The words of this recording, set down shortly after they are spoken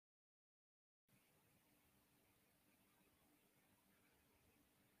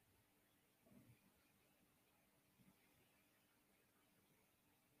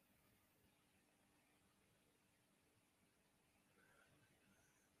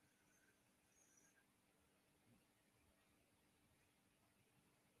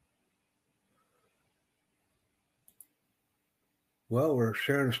Well, we're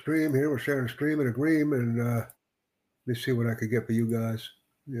sharing a stream here. We're sharing a stream and a Greem, and let me see what I could get for you guys.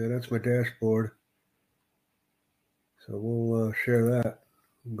 Yeah, that's my dashboard. So we'll share that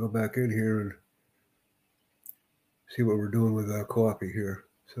and go back in here and see what we're doing with coffee here.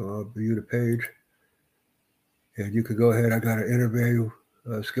 So I'll view the page, and you could go ahead. I got an interview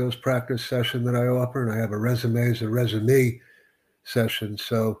skills practice session that I offer, and I have a resume session.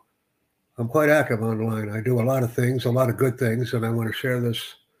 So I'm quite active online. I do a lot of things, a lot of good things, and I want to share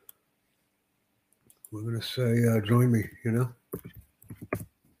this. We're going to say, join me, you know.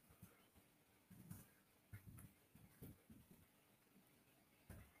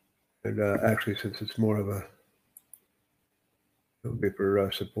 And actually, since it's more of a, it'll be for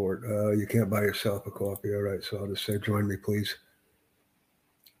support. You can't buy yourself a coffee. All right. So I'll just say, join me, please.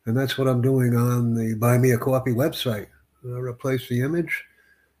 And that's what I'm doing on the Buy Me a Coffee website. Replace the image.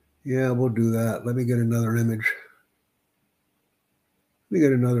 Yeah, we'll do that. Let me get another image.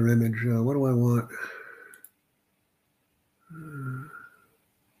 What do I want?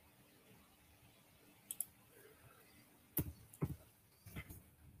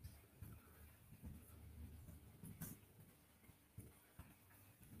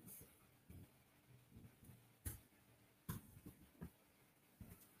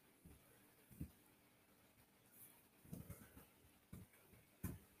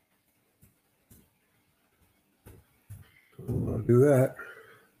 I'll do that.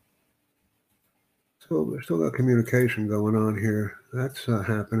 So there's still got communication going on here. That's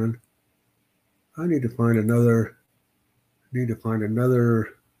happening. I need to find another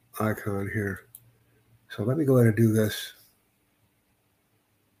icon here. So let me go ahead and do this.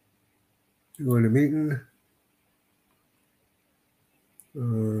 Go into meeting.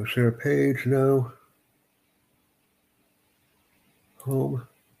 Share page, no. Home.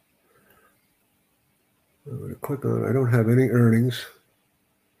 I'm going to click on, I don't have any earnings.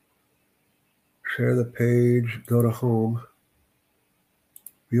 Share the page, go to home.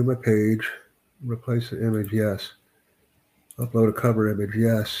 View my page. Replace the image, yes. Upload a cover image,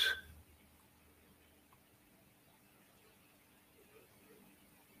 yes.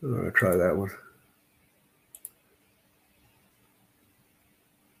 I'm going to try that one.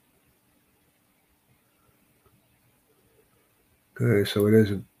 Okay, so it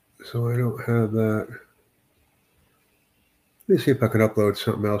isn't. So I don't have that. Let me see if I can upload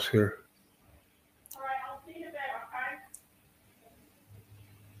something else here. All right, I'll see you in a bit, okay?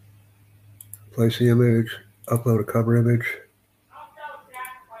 Place the image, upload a cover image.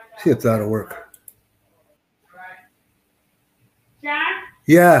 See if that'll work. All right. Jack?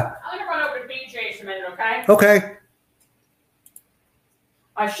 Yeah. I'm going to run over to BJ's a minute, okay? Okay.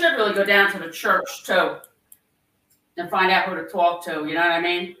 I should really go down to the church, too, and find out who to talk to, you know what I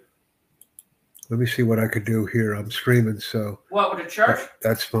mean? Let me see what I could do here. I'm streaming, so. What, with the church?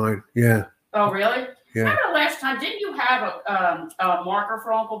 That's fine. Yeah. Oh, really? Yeah. Remember the last time, didn't you have a marker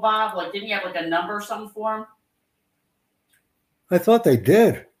for Uncle Bob? Like, didn't you have, like, a number or something for him? I thought they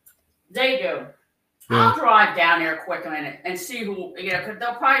did. They do. Yeah. I'll drive down there quick a minute and see who, you know, because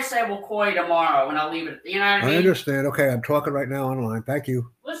they'll probably say we'll call you tomorrow, and I'll leave it, you know what I mean? I understand. Okay, I'm talking right now online. Thank you.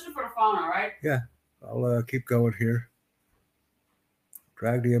 Listen for the phone, all right? Yeah. I'll keep going here.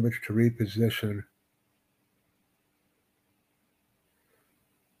 Drag the image to reposition.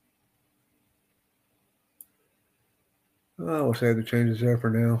 Oh, we'll save the changes there for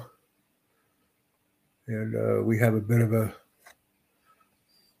now. And we have a bit of a,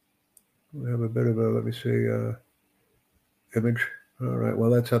 let me see, image. All right, well,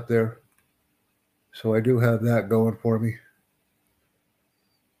 that's up there. So I do have that going for me.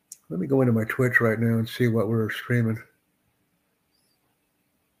 Let me go into my Twitch right now and see what we're streaming.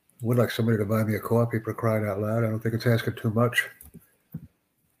 Would like somebody to buy me a coffee, for crying out loud. I don't think it's asking too much.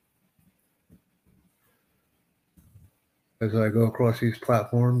 As I go across these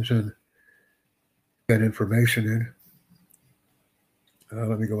platforms and get information in.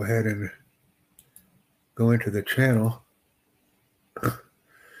 Let me go ahead and go into the channel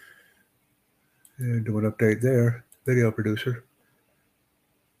and do an update there. Video producer.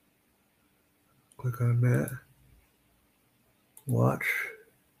 Click on that. Watch.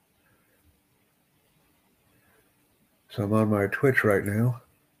 So I'm on my Twitch right now.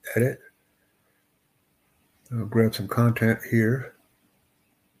 Edit. I'll grab some content here.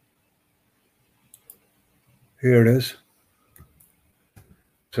 Here it is.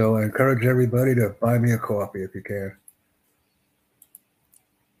 So I encourage everybody to buy me a coffee if you can.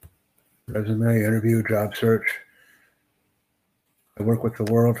 Resume, interview, job search. I work with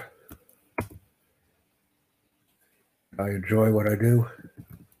the world. I enjoy what I do.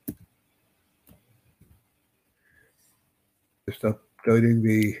 Just updating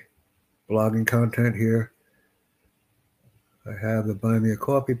the blogging content here. I have the Buy Me a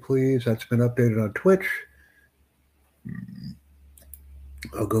Coffee Please. That's been updated on Twitch.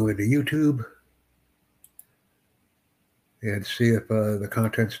 I'll go into YouTube and see if the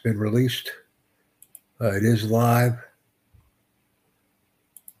content's been released. It is live.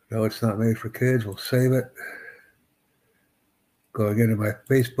 No, it's not made for kids. We'll save it. Going into my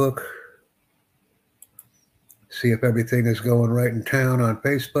Facebook. See if everything is going right in town on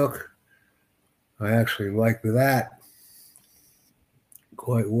Facebook. I actually like that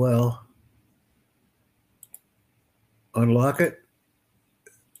quite well. Unlock it.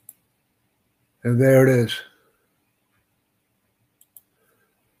 And there it is.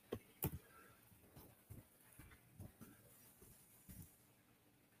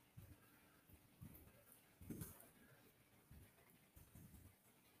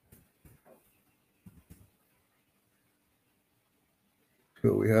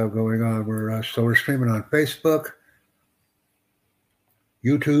 What we have going on. We're streaming on Facebook,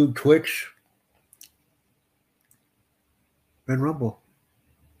 YouTube, Twitch, and Rumble.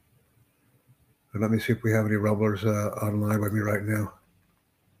 And let me see if we have any Rumblers online with me right now.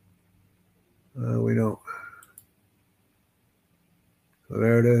 We don't. So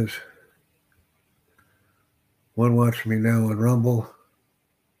there it is. One watching me now on Rumble.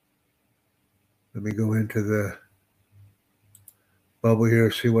 Let me go into the bubble here,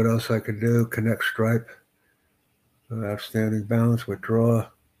 see what else I can do. Connect Stripe. Outstanding balance, withdraw.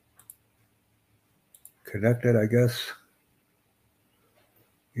 Connected, I guess.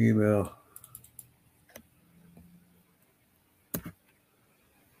 Email.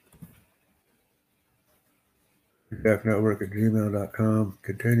 DefNetwork@gmail.com.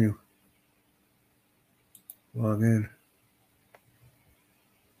 Continue. Log in.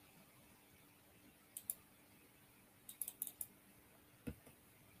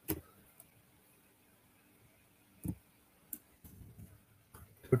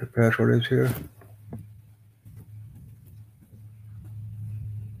 What the password is here.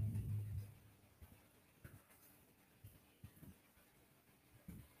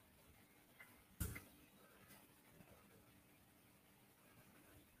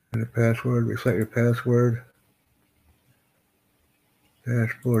 And the password, reset your password.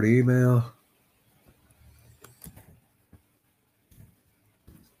 Dashboard email.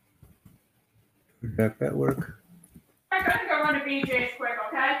 Def Network. I'm going to go run to BJ's quick,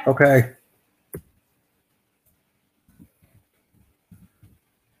 okay? Okay.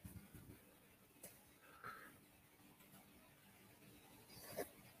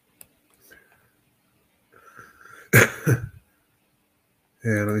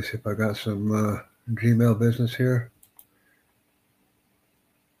 Yeah, let me see if I got some Gmail business here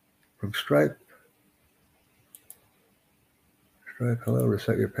from Stripe. Stripe, hello,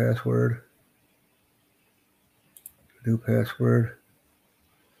 reset your password. New password.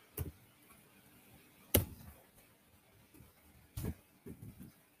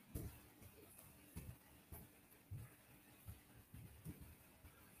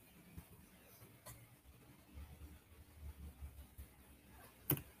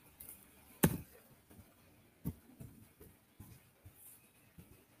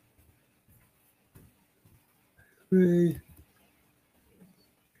 And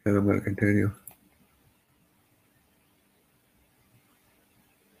I'm going to continue.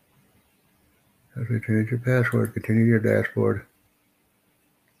 As we change your password, continue your dashboard.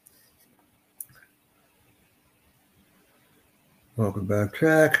 Welcome back,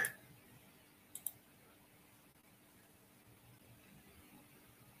 Jack.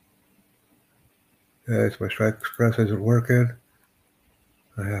 Guys, my Stripe Express isn't working.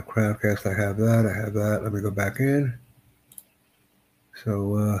 I have Crowdcast, I have that. Let me go back in.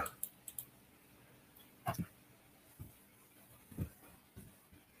 So,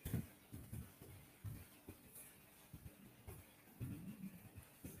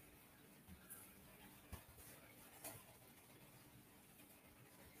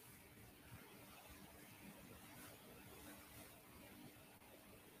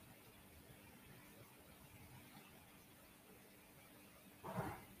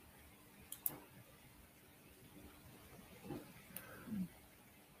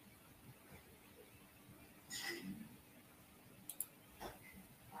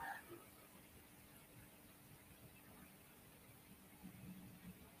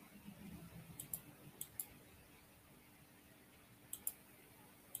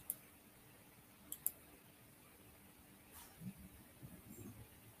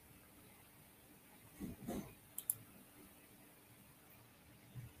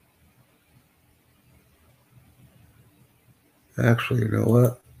 Actually, you know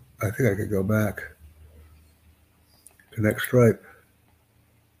what? I think I could go back to next stripe.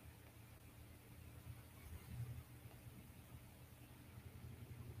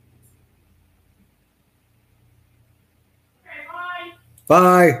 Okay, bye.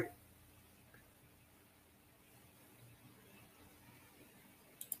 Bye.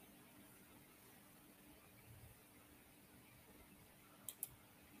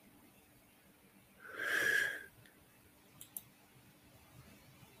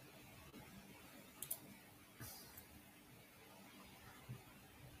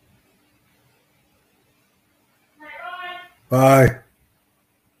 Bye.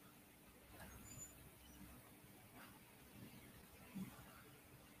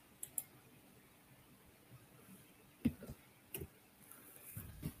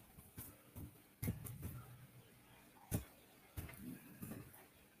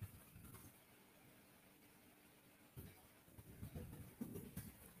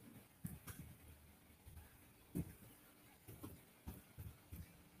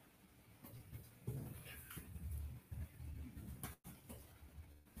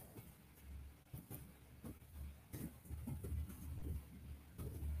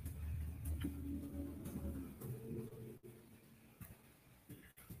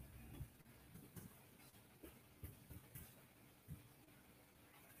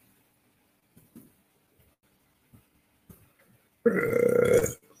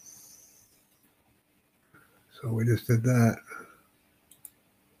 So we just did that.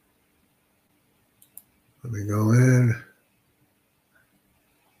 Let me go in.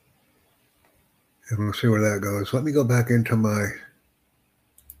 And we'll see where that goes. Let me go back into my, I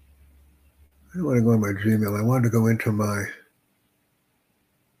don't want to go in my Gmail. I wanted to go into my,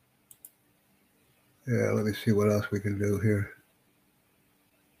 yeah, let me see what else we can do here.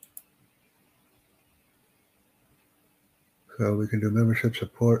 So we can do membership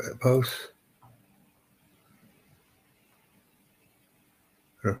support posts.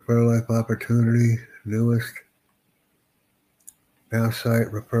 Referral Life opportunity, newest. Now site,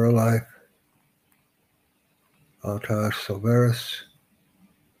 Referral Life. Altas Silveris.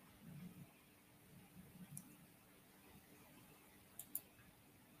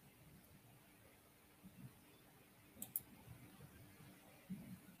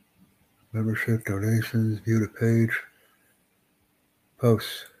 Membership, donations, view the page.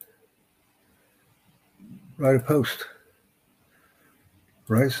 Posts. Write a post.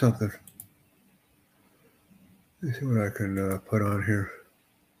 Write something. Let me see what I can put on here.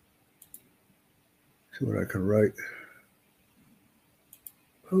 See what I can write.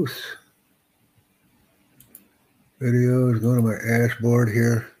 Posts. Videos. Go to my dashboard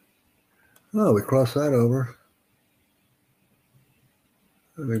here. Oh, we crossed that over.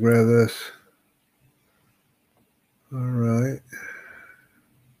 Let me grab this. All right.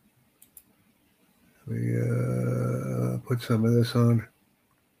 We put some of this on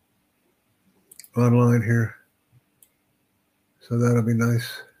online here. So that'll be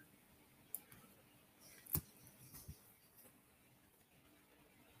nice.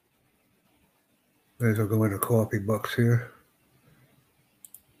 May as well go into coffee bucks here.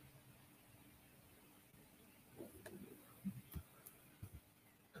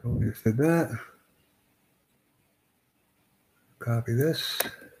 So we just did that. Copy this.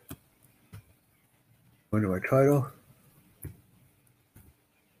 Go into my title.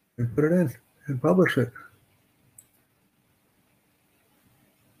 And put it in and publish it.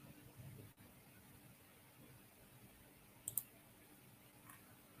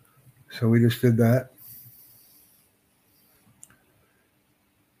 So we just did that.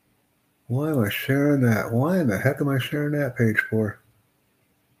 Why am I sharing that? Why in the heck am I sharing that page for?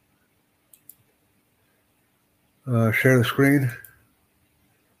 Share the screen.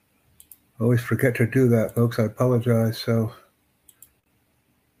 Always forget to do that, folks. I apologize. So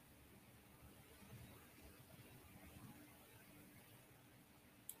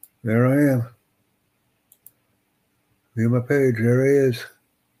there I am. View my page. There he is.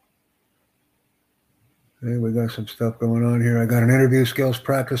 Hey, we got some stuff going on here. I got an interview skills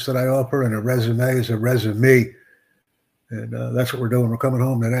practice that I offer, and a resume is a resume. And that's what we're doing. We're coming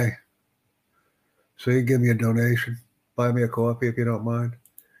home today. So you give me a donation. Buy me a coffee if you don't mind.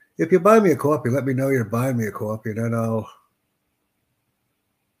 If you buy me a coffee, let me know you're buying me a coffee, and then I'll...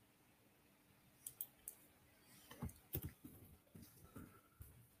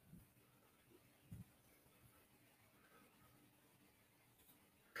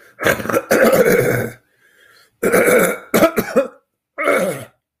 Let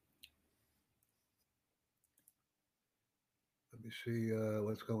me see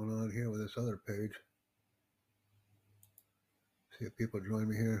what's going on here with this other page. See if people join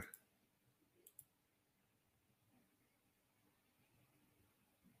me here.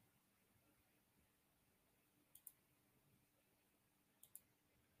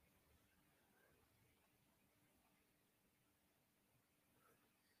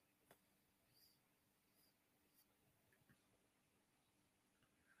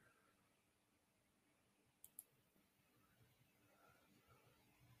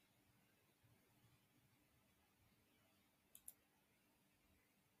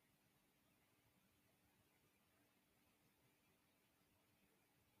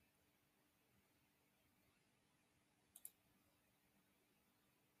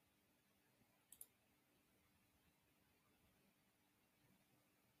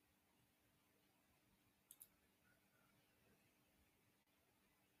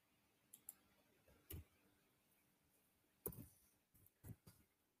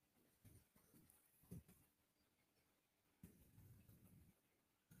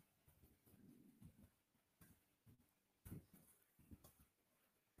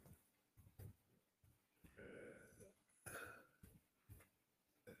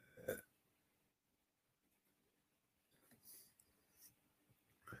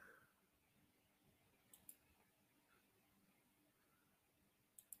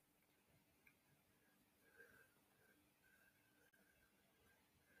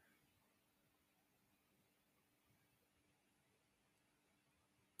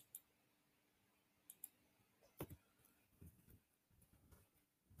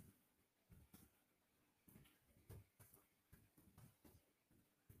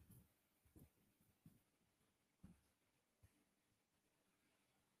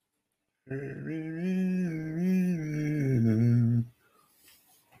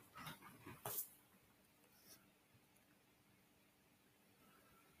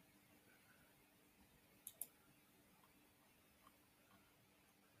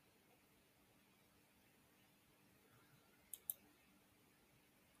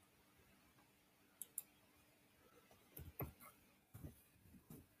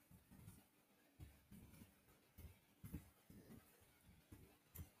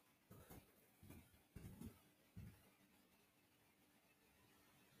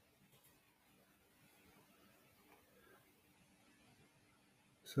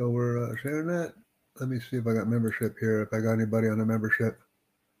 So we're sharing that. Let me see if I got membership here. If I got anybody on the membership.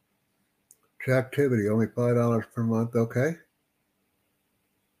 Activity, only $5 per month. Okay.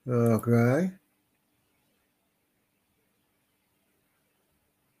 Okay.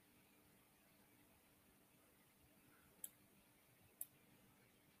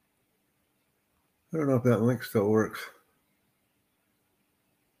 I don't know if that link still works.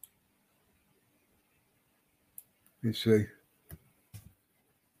 Let me see.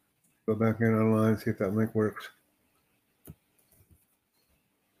 Go back in online, see if that link works.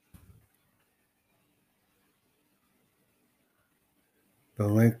 The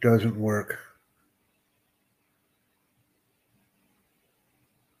link doesn't work.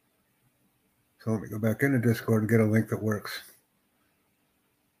 So let me go back into Discord and get a link that works.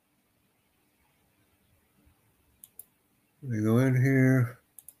 Let me go in here,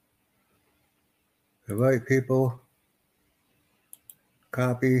 invite people,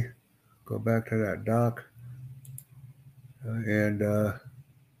 copy, go back to that doc, and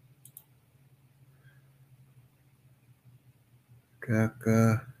check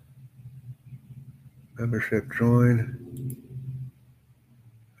membership join.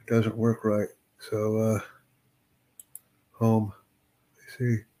 It doesn't work right. So home, let's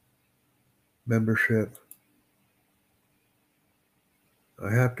see, membership.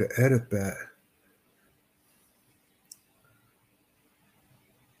 I have to edit that.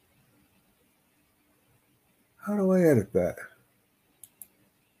 How do I edit that?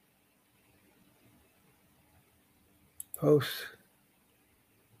 Post.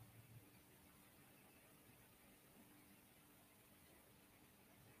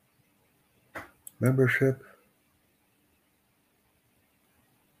 Membership.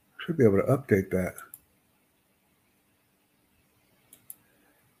 Should be able to update that.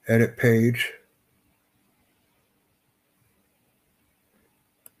 Edit page.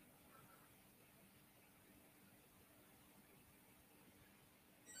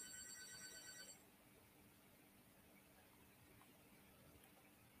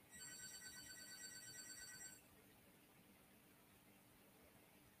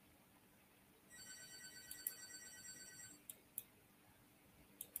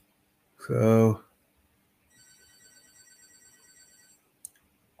 So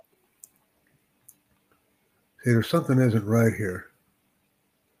see, there's something isn't right here.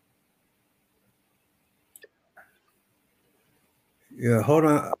 Yeah, hold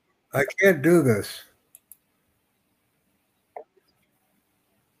on. I can't do this.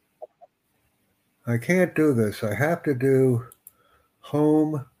 I can't do this. I have to do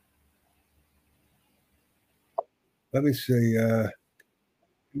home. Let me see.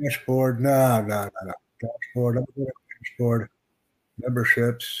 Dashboard. No. Dashboard. I'm going to dashboard.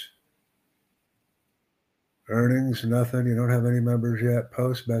 Memberships. Earnings. Nothing. You don't have any members yet.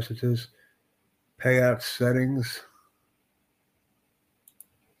 Post messages. Payout settings.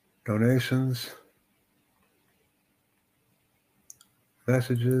 Donations.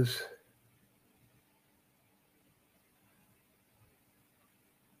 Messages.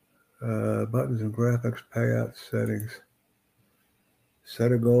 Buttons and graphics. Payout settings.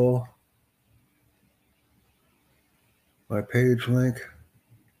 Set a goal. My page link.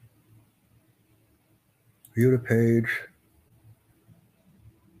 View the page.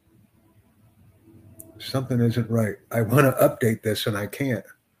 Something isn't right. I want to update this and I can't.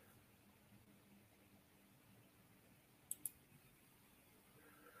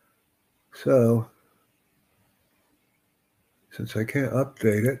 So, since I can't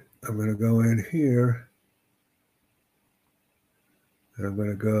update it, I'm going to go in here and I'm going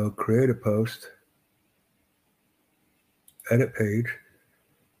to go create a post, edit page.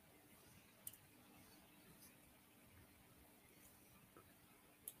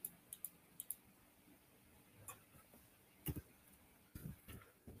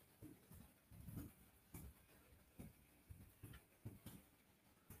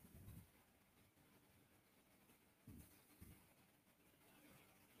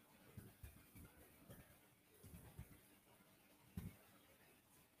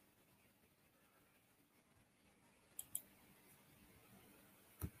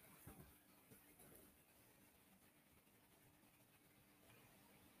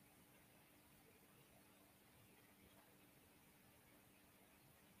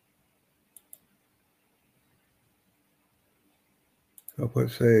 I'll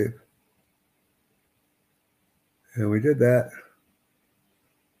put save. And we did that.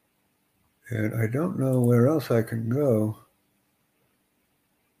 And I don't know where else I can go.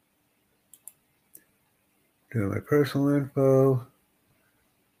 Do my personal info.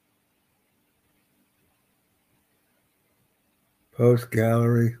 Post,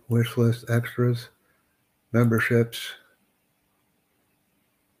 gallery, wish list, extras, memberships,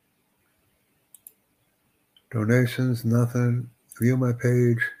 donations, nothing. View my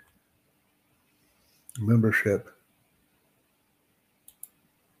page, membership.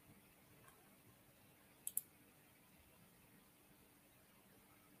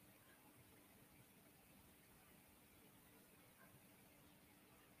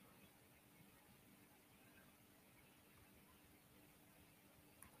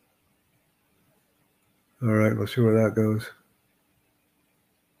 All right, we'll see where that goes.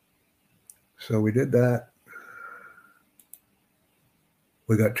 So we did that.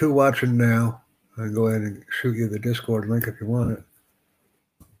 We got 2 watching now. I can go ahead and shoot you the Discord link if you want it.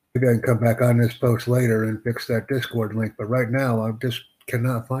 Maybe I can come back on this post later and fix that Discord link, but right now I just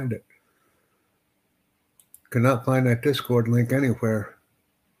cannot find it. Cannot find that Discord link anywhere.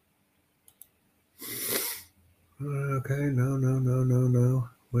 Okay, no.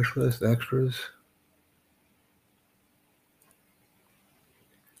 Wish list, extras.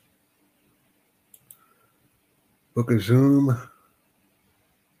 Book a Zoom.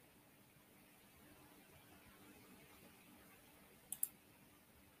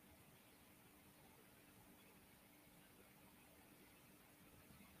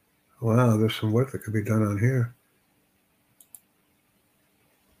 Wow, there's some work that could be done on here.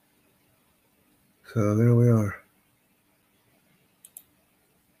 So there we are.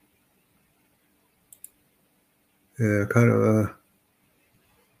 Yeah, kind of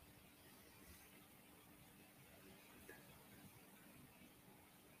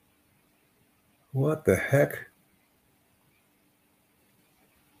what the heck?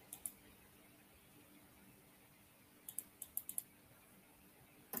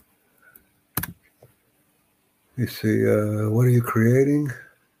 You see, what are you creating?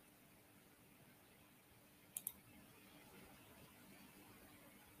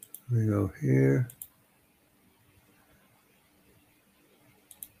 We go here.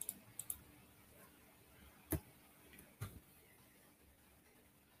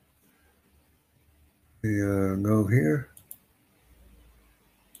 We go here.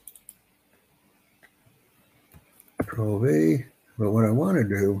 Control V. But what I want to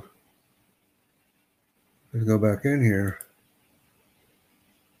do is go back in here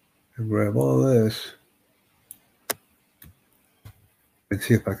and grab all this and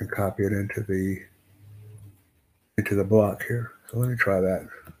see if I can copy it into the block here. So let me try that.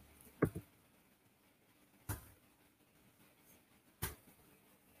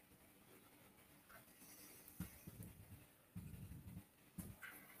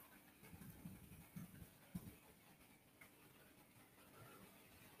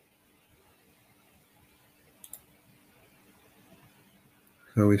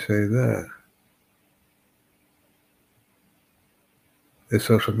 So we say that. It's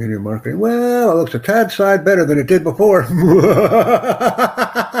social media marketing. Well, it looks a tad side better than it did before.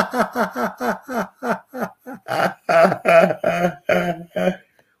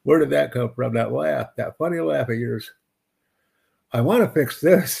 Where did that come from? That laugh, that funny laugh of yours. I want to fix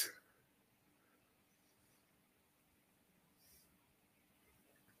this.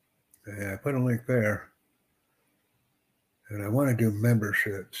 Yeah, I put a link there. And I want to do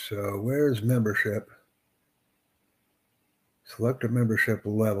membership. So where's membership? Select a membership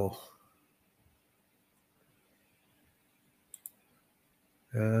level.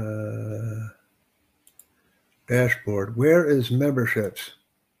 Dashboard. Where is memberships?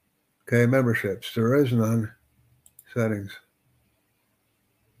 Okay, memberships. There is none. Settings.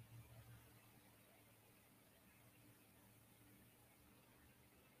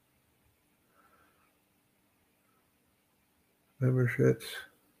 Memberships.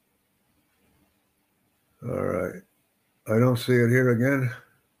 All right. I don't see it here again.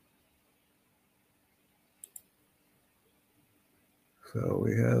 So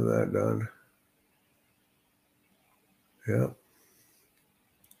we have that done. Yep.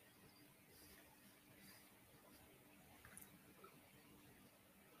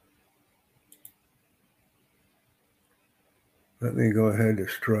 Let me go ahead to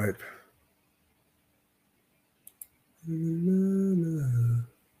Stripe.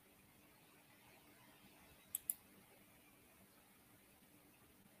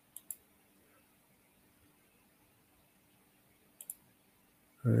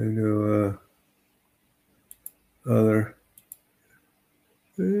 I do other.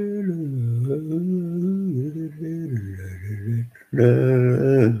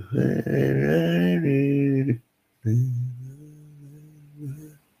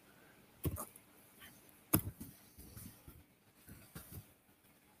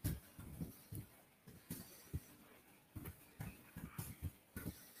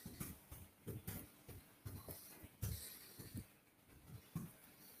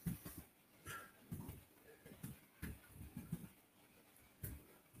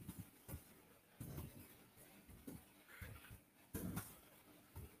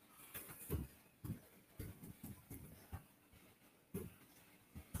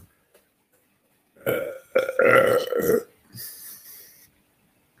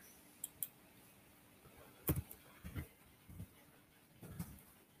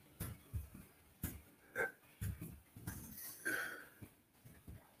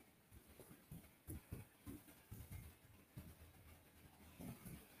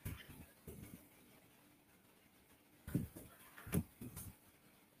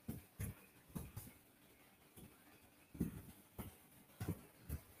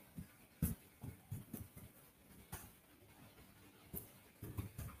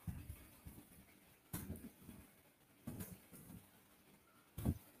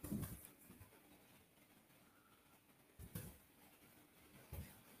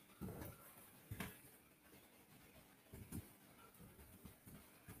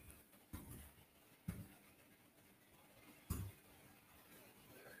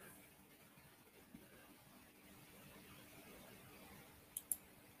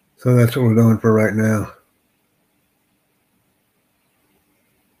 So that's what we're doing for right now.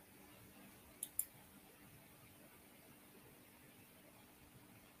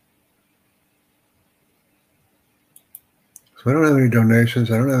 So I don't have any donations.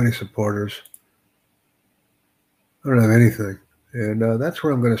 I don't have any supporters. I don't have anything. And that's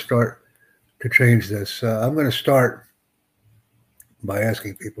where I'm going to start to change this. I'm going to start by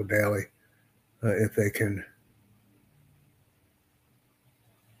asking people daily if they can.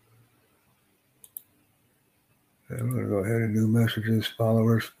 I'm going to go ahead and do messages,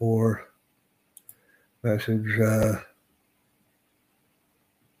 followers for message.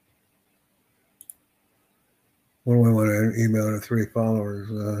 What do I want to email to 3 followers?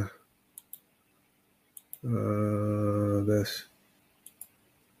 This.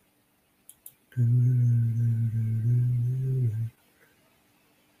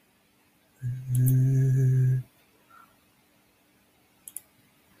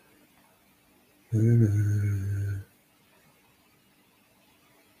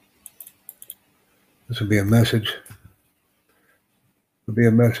 This will be a message. It'll be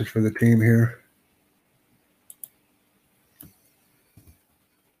a message for the team here.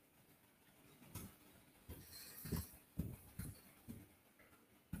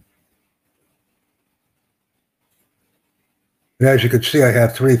 And as you can see, I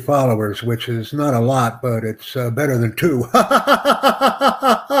have 3 followers, which is not a lot, but it's better than 2.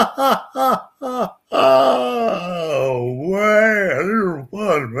 Oh, man, this is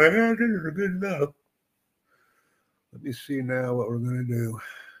fun, man. This is good enough. Let me see now what we're going to do.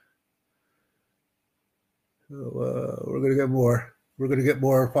 So, we're going to get more. We're going to get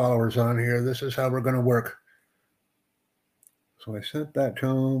more followers on here. This is how we're going to work. So I sent that to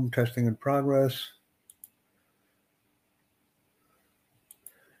him. Testing in progress.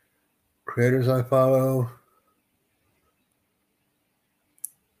 Creators I follow.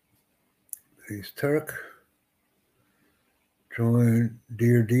 Denise Turk. Join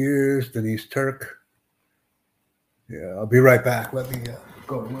Dear Dears, Denise Turk. Yeah, I'll be right back. Let me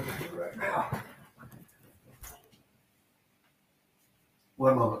go and look at it right now.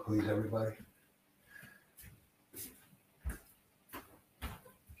 One moment, please, everybody.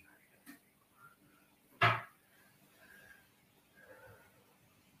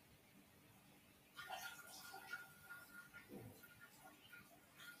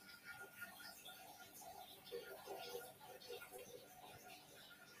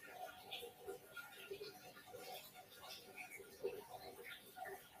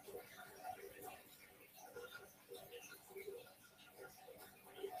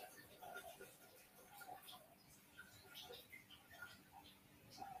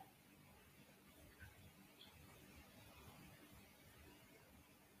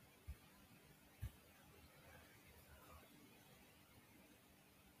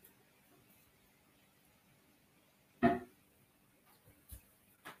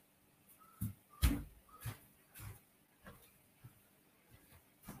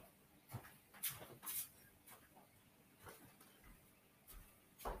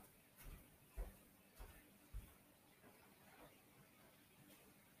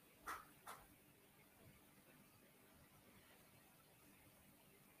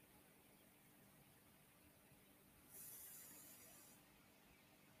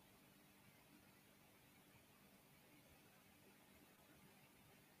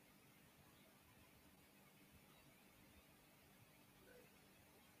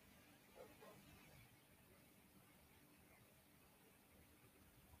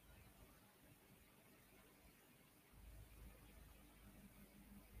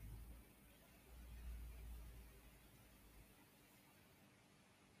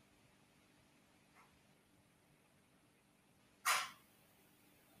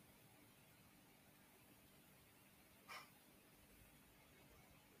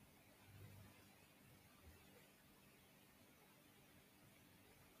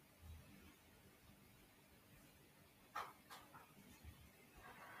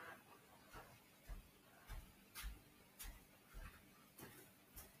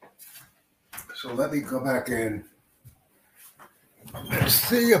 So let me go back in and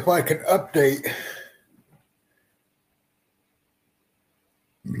see if I can update.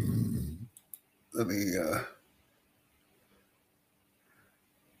 Let me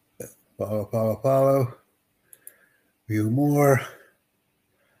follow. View more.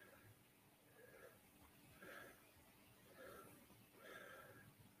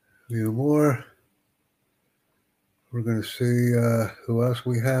 View more. We're going to see who else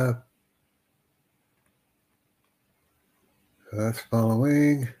we have. That's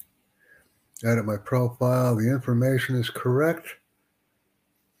following. Edit my profile. The information is correct.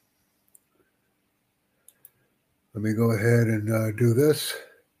 Let me go ahead and do this.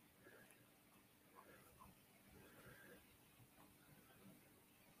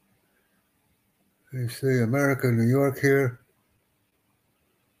 You see America, New York here.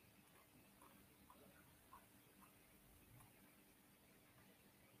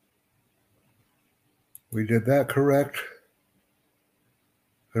 We did that correct.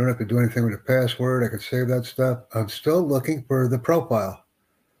 I don't have to do anything with the password. I can save that stuff. I'm still looking for the profile.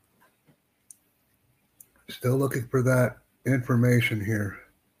 Still looking for that information here.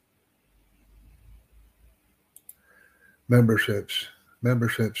 Memberships,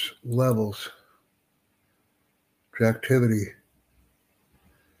 levels, activity.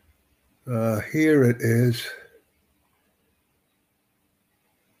 Here it is.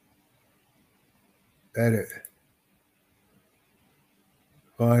 Edit.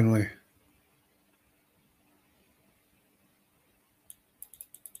 Finally.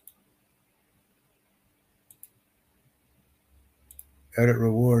 Edit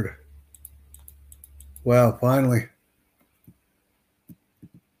reward. Wow, finally.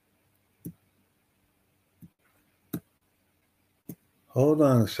 Hold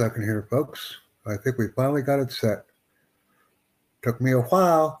on a second here, folks. I think we finally got it set. Took me a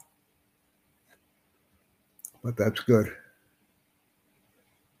while, but that's good.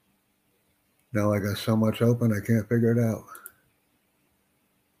 Now I got so much open, I can't figure it out.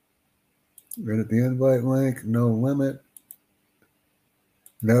 Edit the invite link, no limit.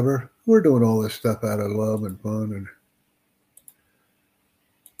 Never. We're doing all this stuff out of love and fun. And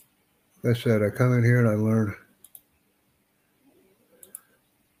like I said, I come in here and I learn.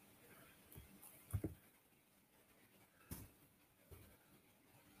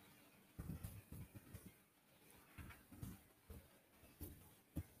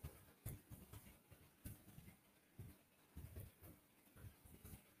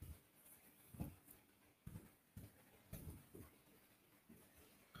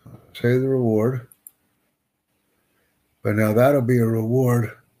 Say the reward. But now that'll be a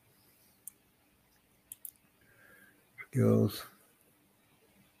reward. Skills.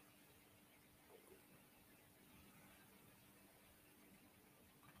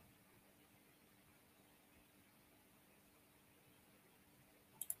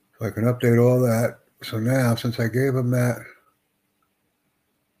 So I can update all that. So now, since I gave him that,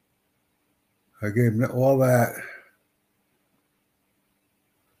 I gave him all that.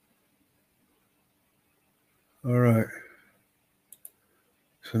 All right.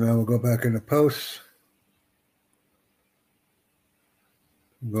 So now we'll go back into posts.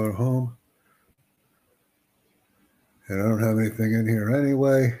 Go to home. And I don't have anything in here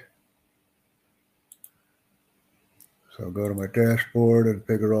anyway. So I'll go to my dashboard and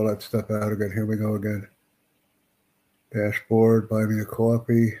figure all that stuff out again. Here we go again. Dashboard, buy me a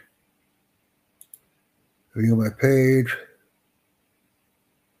coffee. View my page.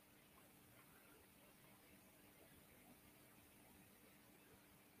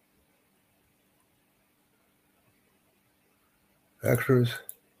 Extras.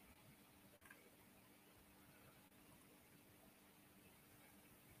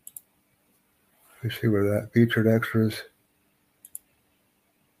 You see where that featured extras.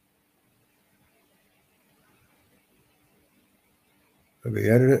 Let me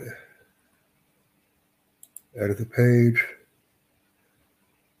edit it. Edit the page.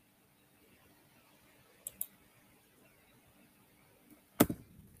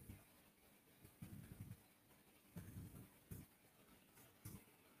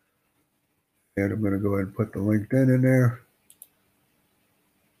 And I'm going to go ahead and put the LinkedIn in there.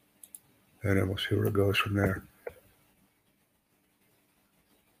 And then we'll see where it goes from there.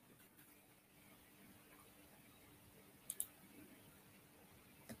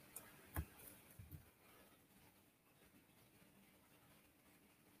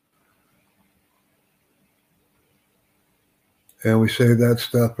 And we save that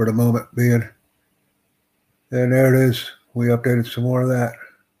stuff for the moment being. And there it is. We updated some more of that.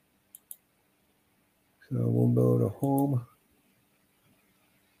 So we'll go to home.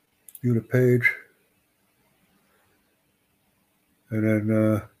 View the page. And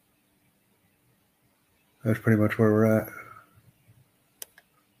then that's pretty much where we're at.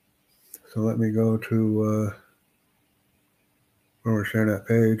 So let me go to where we're sharing that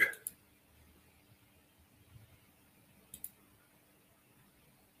page.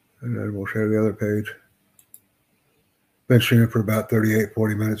 And then we'll share the other page. Been sharing for about 38,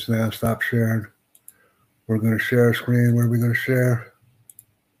 40 minutes now. Stop sharing. We're going to share a screen. Where are we going to share?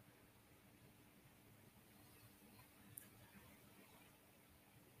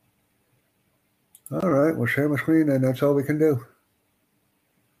 All right, we'll share my screen, and that's all we can do.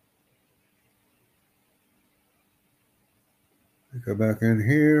 Go back in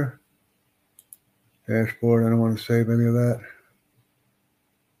here. Dashboard, I don't want to save any of that.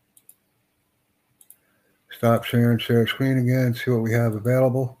 Stop sharing, share screen again, see what we have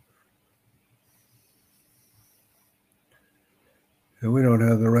available. And we don't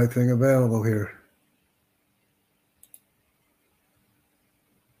have the right thing available here.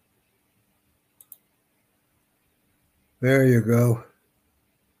 There you go.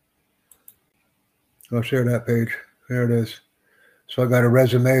 I'll share that page. There it is. So I got a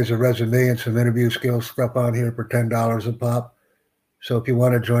resume and some interview skills stuff on here for $10 a pop. So if you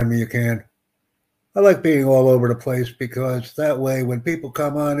want to join me, you can. I like being all over the place because that way when people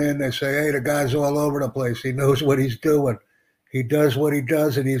come on in, they say, hey, the guy's all over the place. He knows what he's doing. He does what he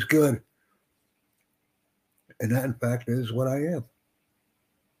does and he's good. And that, in fact, is what I am.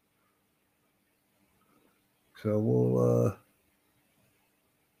 So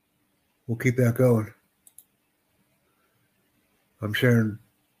we'll keep that going. I'm sharing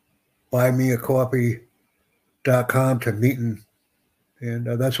buymeacoffee.com to meeting. And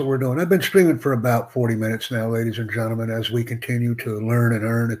that's what we're doing. I've been streaming for about 40 minutes now, ladies and gentlemen, as we continue to learn and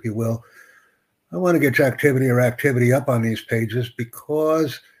earn, if you will. I want to get your activity up on these pages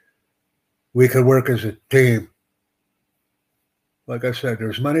because we could work as a team. like I said,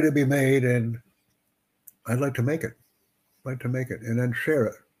 there's money to be made, and I'd like to make it. And then share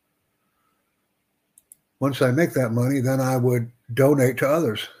it. Once I make that money, then I would donate to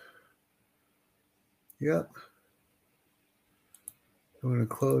others. Yep. I'm going to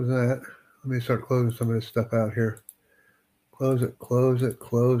close that. Let me start closing some of this stuff out here. Close it, close it,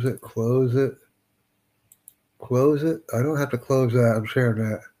 close it, close it. Close it. I don't have to close that. I'm sharing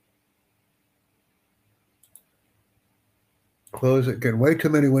that. Close it. Getting way too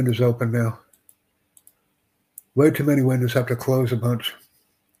many windows open now. Way too many windows. Have to close a bunch.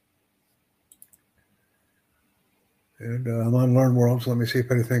 And I'm on Learn World, so let me see if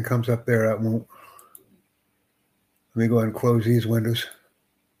anything comes up there. That won't. Let me go ahead and close these windows.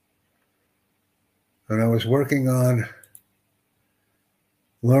 And I was working on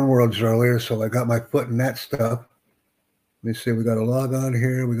Learn Worlds earlier, so I got my foot in that stuff. Let me see. We got a log on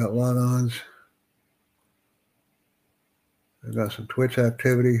here. We got log-ons. I got some Twitch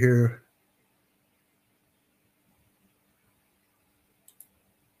activity here.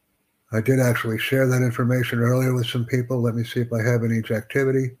 I did actually share that information earlier with some people. Let me see if I have any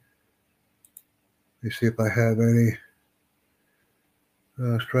activity. Let me see if I have any.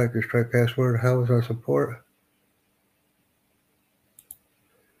 Strike password. How is our support?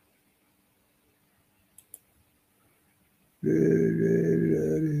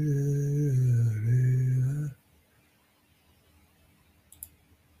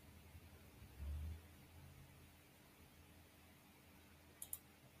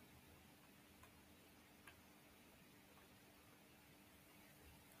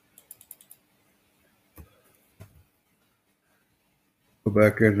 Go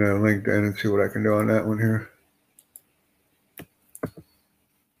back in LinkedIn and see what I can do on that one here.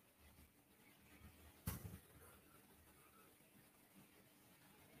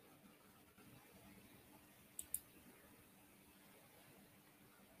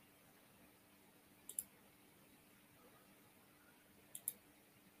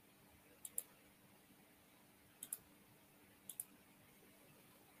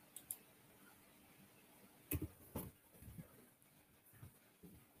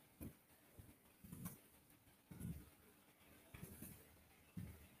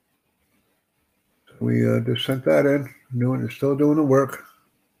 We just sent that in. Still doing the work.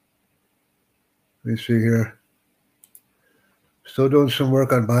 Let me see here. Still doing some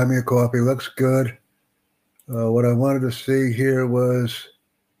work on Buy Me a Coffee. Looks good. What I wanted to see here was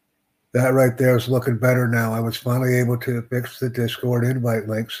that right there is looking better now. I was finally able to fix the Discord invite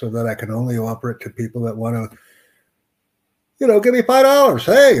link so that I can only offer it to people that want to, give me $5.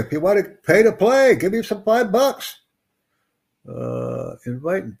 Hey, if you want to pay to play, give me some $5.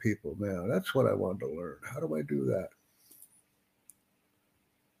 Inviting people now. That's what I wanted to learn. How do I do that?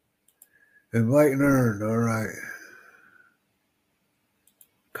 Invite and earn. All right.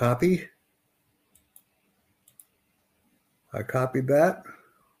 Copy. I copied that.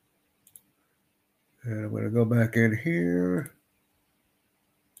 And I'm going to go back in here.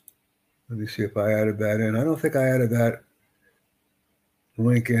 Let me see if I added that in. I don't think I added that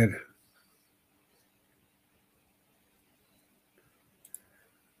link in.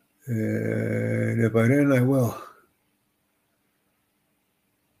 And if I didn't, I will.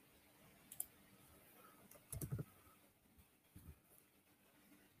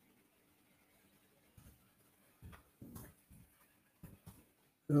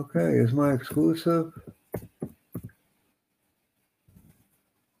 Okay, is my exclusive?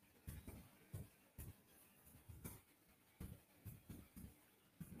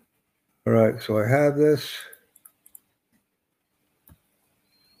 All right, so I have this.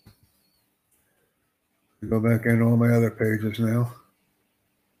 Go back into all my other pages now.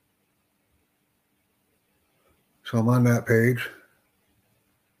 So I'm on that page.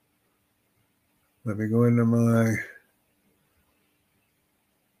 Let me go into my,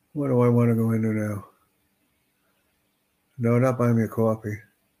 what do I want to go into now? No, not Buy Me a Coffee.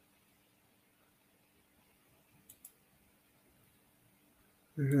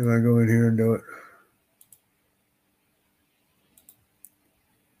 If I go in here and do it.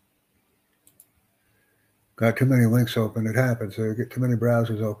 Got too many links open. It happens. So you get too many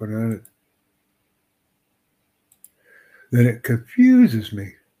browsers open and then it confuses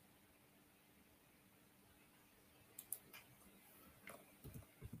me.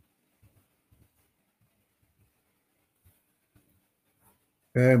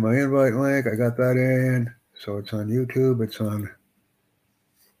 Okay, my invite link, I got that in. So it's on YouTube. It's on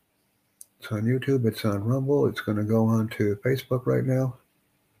YouTube. It's on Rumble. It's going to go on to Facebook right now.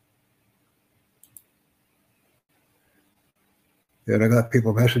 And I got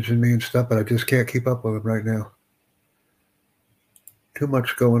people messaging me and stuff, but I just can't keep up with them right now. too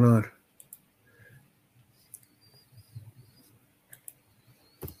much going on.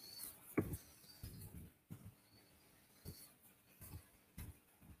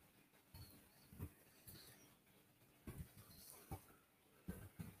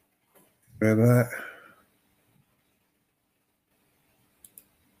 Grab that.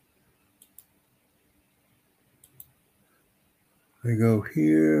 Let me go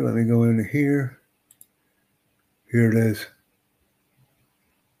here. Let me go into here. Here it is.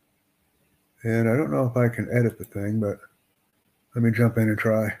 And I don't know if I can edit the thing, but let me jump in and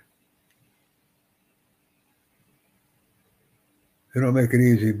try. They don't make it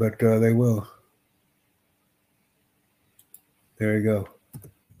easy, but they will. There you go.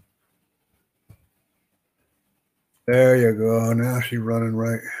 There you go. Now she's running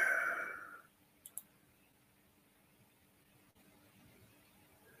right.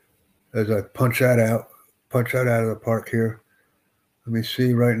 As I punch that out of the park here. Let me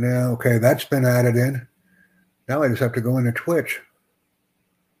see right now. Okay, that's been added in. Now I just have to go into Twitch.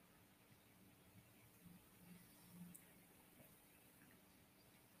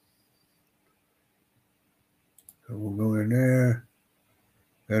 So we'll go in there,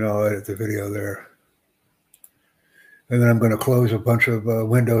 and I'll edit the video there. And then I'm going to close a bunch of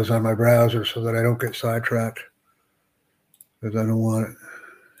windows on my browser so that I don't get sidetracked, because I don't want it.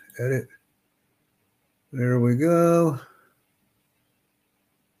 Edit. There we go.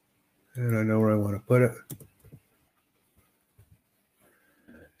 And I know where I want to put it.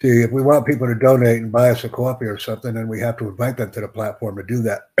 See, if we want people to donate and buy us a coffee or something, then we have to invite them to the platform to do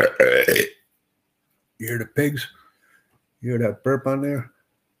that. You hear the pigs? You hear that burp on there?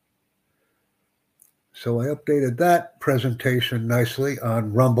 So I updated that presentation nicely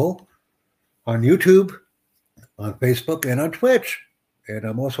on Rumble, on YouTube, on Facebook, and on Twitch. And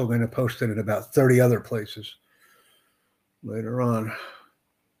I'm also going to post it in about 30 other places later on.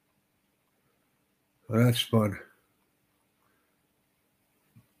 Well, that's fun.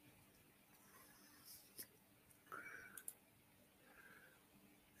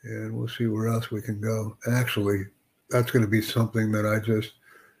 And we'll see where else we can go. Actually, that's going to be something that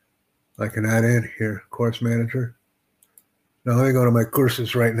I can add in here, Course Manager. Now let me go to my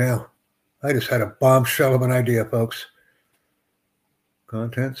courses right now. I just had a bombshell of an idea, folks.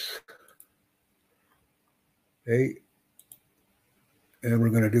 Contents. 8. And we're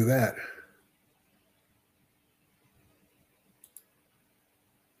going to do that.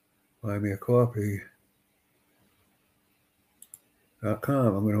 Buy me a coffee.com.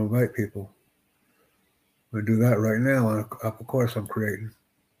 I'm going to invite people. I'm going to do that right now on a course I'm creating.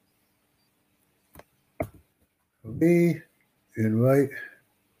 Me, invite,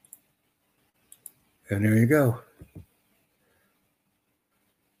 and there you go.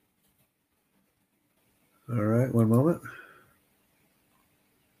 All right, one moment.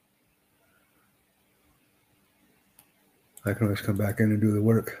 I can always come back in and do the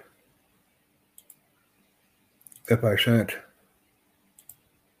work. If I sent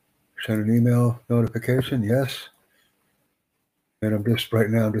an email notification, yes. And I'm just right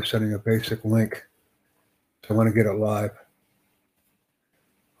now, I'm just sending a basic link. So I want to get it live.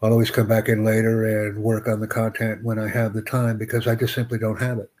 I'll always come back in later and work on the content when I have the time, because I just simply don't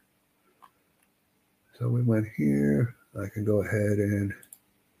have it. So we went here. I can go ahead and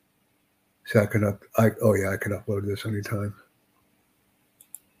see, I can upload this anytime.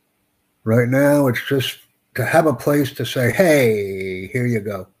 Right now, it's just to have a place to say, hey, here you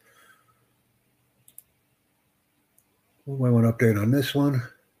go. What do I want to update on this one?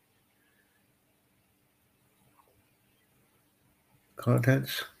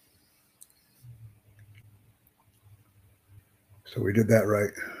 Contents. So we did that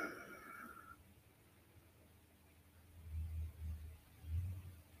right.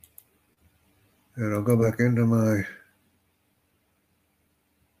 And I'll go back into my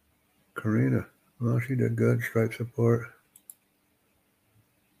Karina. Well, she did good. Stripe support.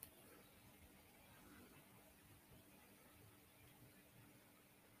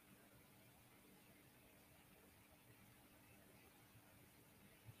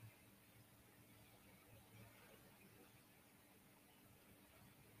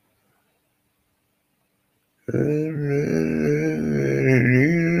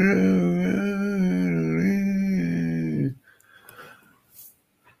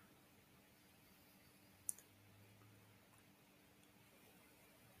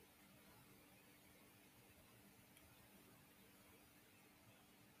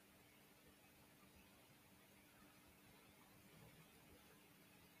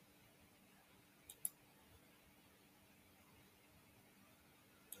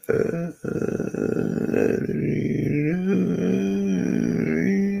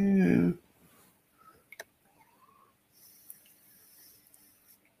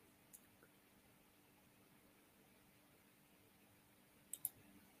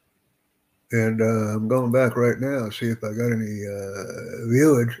 And I'm going back right now, see if I got any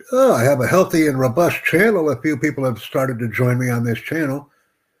viewage. Oh, I have a healthy and robust channel. A few people have started to join me on this channel.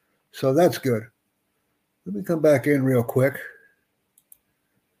 So that's good. Let me come back in real quick.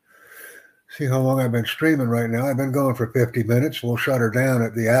 See how long I've been streaming right now. I've been going for 50 minutes. We'll shut her down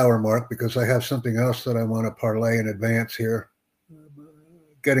at the hour mark because I have something else that I want to parlay in advance here.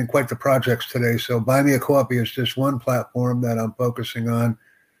 Getting quite the projects today. So Buy Me a Coffee is just one platform that I'm focusing on.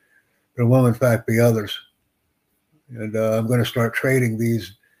 There will, in fact, be others. And I'm going to start trading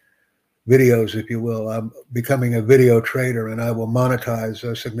these videos, if you will. I'm becoming a video trader, and I will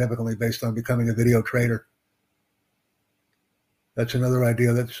monetize significantly based on becoming a video trader. That's another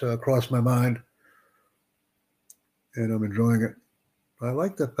idea that's crossed my mind, and I'm enjoying it. I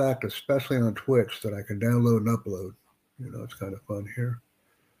like the fact, especially on Twitch, that I can download and upload. You know, it's kind of fun here.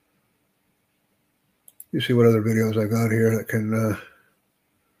 You see what other videos I got here that can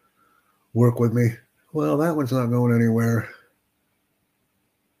work with me. Well, that one's not going anywhere.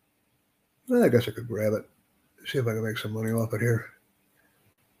 Well, I guess I could grab it. See if I can make some money off it here.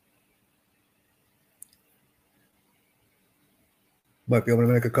 Might be able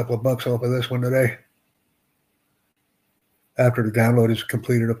to make a couple of bucks off of this one today. After the download is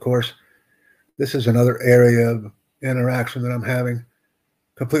completed, of course. This is another area of interaction that I'm having.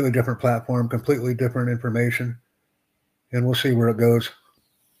 Completely different platform, completely different information. And we'll see where it goes.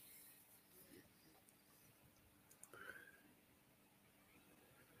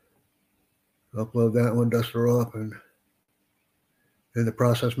 Upload that one, dust her off, and in the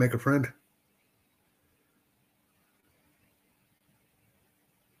process, make a friend.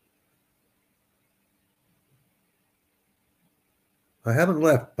 I haven't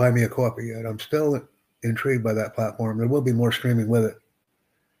left Buy Me a Coffee yet. I'm still intrigued by that platform. There will be more streaming with it.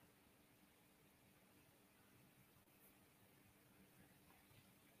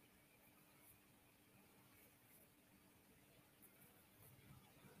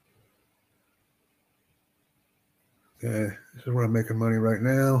 Okay, this is where I'm making money right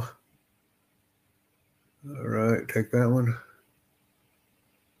now. All right, take that one.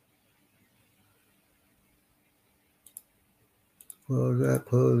 Close that,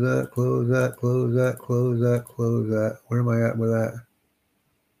 close that, close that, close that, close that, close that. Where am I at with that?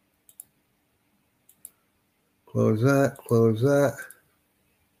 Close that, close that,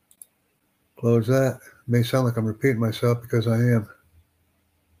 close that. May sound like I'm repeating myself because I am.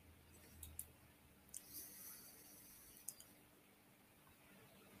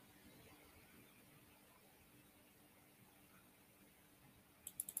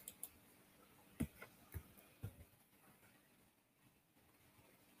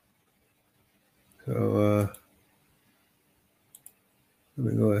 So let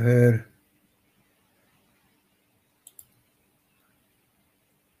me go ahead.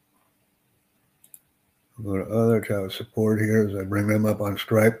 I'll go to other child support here as I bring them up on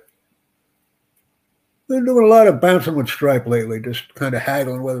Stripe. Been doing a lot of bouncing with Stripe lately, just kind of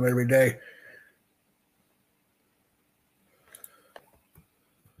haggling with them every day.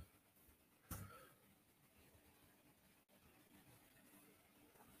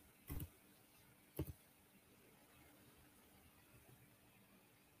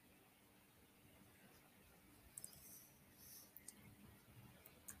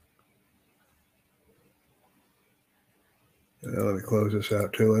 Let me close this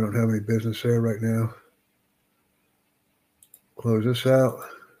out too. I don't have any business there right now. Close this out.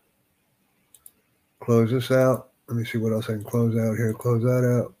 Close this out. Let me see what else I can close out here. Close that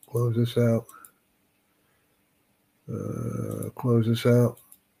out. Close this out. Close this out.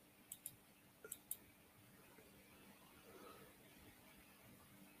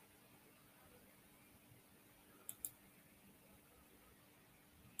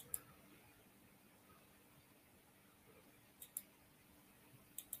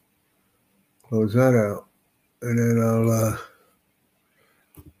 Close that out. And then I'll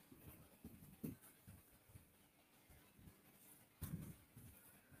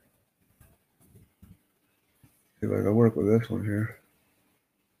see if I can work with this one here.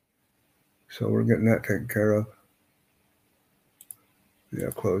 So we're getting that taken care of. Yeah,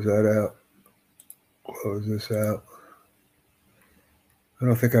 close that out. Close this out. I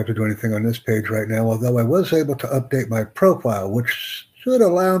don't think I have to do anything on this page right now, although I was able to update my profile, which should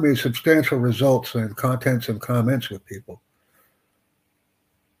allow me substantial results and contents and comments with people.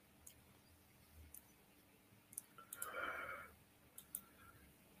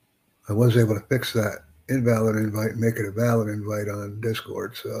 I was able to fix that invalid invite and make it a valid invite on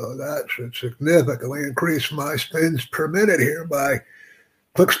Discord. So that should significantly increase my spins per minute here by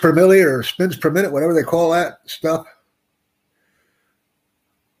clicks per milli or spins per minute, whatever they call that stuff.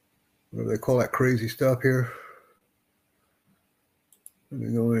 what do they call that crazy stuff here? Let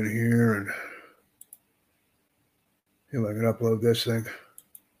me go in here and see if I can upload this thing.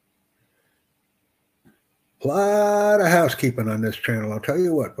 A lot of housekeeping on this channel, I'll tell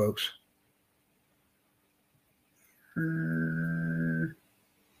you what, folks. And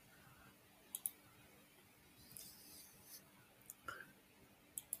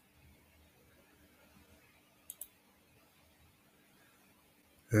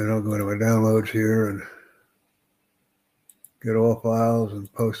I'll go into my downloads here and get all files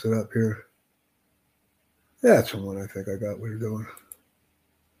and post it up here. Yeah, that's the one I think I got what you're doing.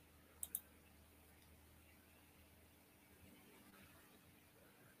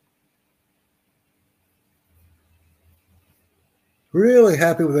 Really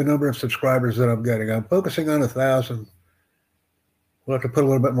happy with the number of subscribers that I'm getting. I'm focusing on 1,000. We'll have to put a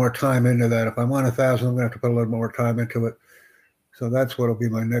little bit more time into that. If I want 1,000, I'm going to have to put a little more time into it. So that's what will be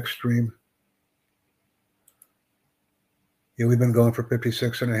my next stream. Yeah, we've been going for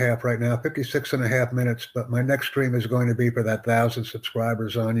 56 and a half right now, 56 and a half minutes, but my next stream is going to be for that 1,000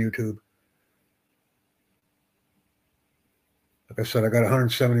 subscribers on YouTube. Like I said, I got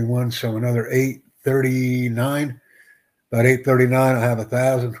 171, so another 839. About 839, I'll have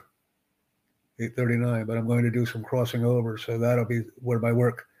 1,000. 839, but I'm going to do some crossing over, so that'll be where my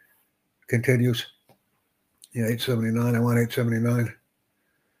work continues. Yeah, 879. I want 879.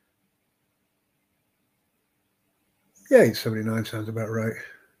 Yeah, 879 sounds about right.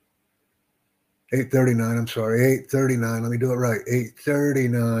 839, I'm sorry. 839. Let me do it right.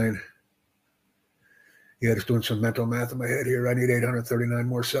 839. Yeah, just doing some mental math in my head here. I need 839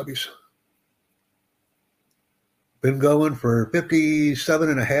 more subbies. Been going for 57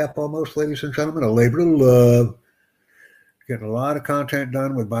 and a half almost, ladies and gentlemen. A labor of love. Getting a lot of content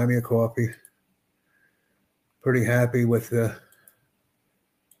done with Buy Me a Coffee. Pretty happy with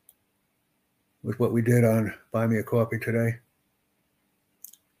what we did on Buy Me a Coffee today.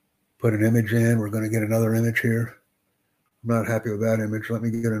 Put an image in. We're going to get another image here. I'm not happy with that image. Let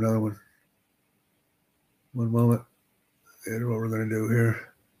me get another one. One moment. Here's what we're going to do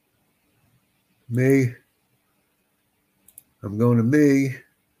here. Me. I'm going to me.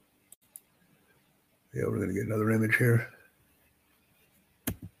 Yeah, we're going to get another image here.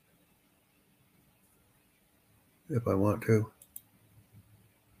 If I want to.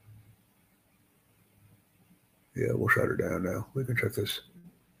 Yeah, we'll shut her down now. We can shut this.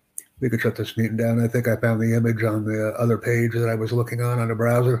 We can shut this meeting down. I think I found the image on the other page that I was looking on the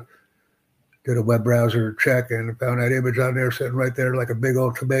browser. Did a web browser check and found that image on there sitting right there like a big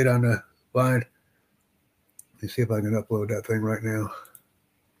old tomato on the vine. Let me see if I can upload that thing right now.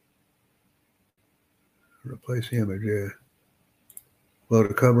 Replace the image, yeah. Load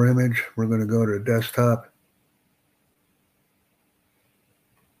a cover image. We're going to go to the desktop.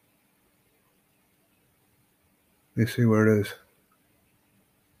 Let me see where it is.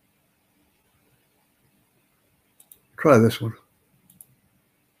 Try this one.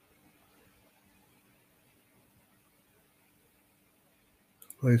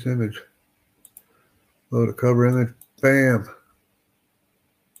 Place image. Load a cover image. Bam.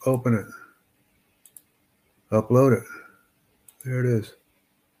 Open it. Upload it. There it is.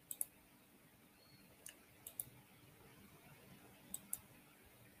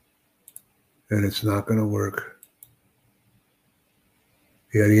 And it's not going to work.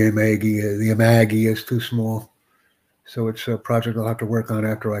 Yeah, the Amagi is too small. So it's a project I'll have to work on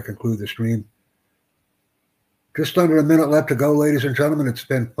after I conclude the stream. Just under a minute left to go, ladies and gentlemen. It's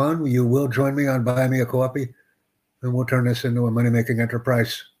been fun. You will join me on Buy Me a Coffee, and we'll turn this into a money-making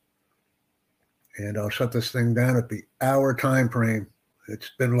enterprise. And I'll shut this thing down at the hour time frame.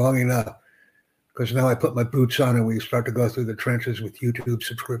 It's been long enough because now I put my boots on and we start to go through the trenches with YouTube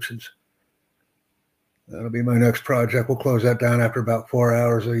subscriptions. That'll be my next project. We'll close that down after about 4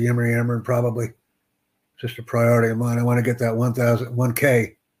 hours of yammering, probably. Just a priority of mine. I want to get that 1,000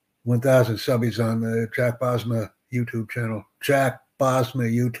 subbies on the Jack Bosma YouTube channel. Jack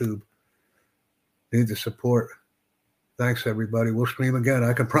Bosma YouTube. Need the support. Thanks, everybody. We'll stream again.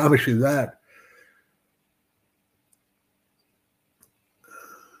 I can promise you that.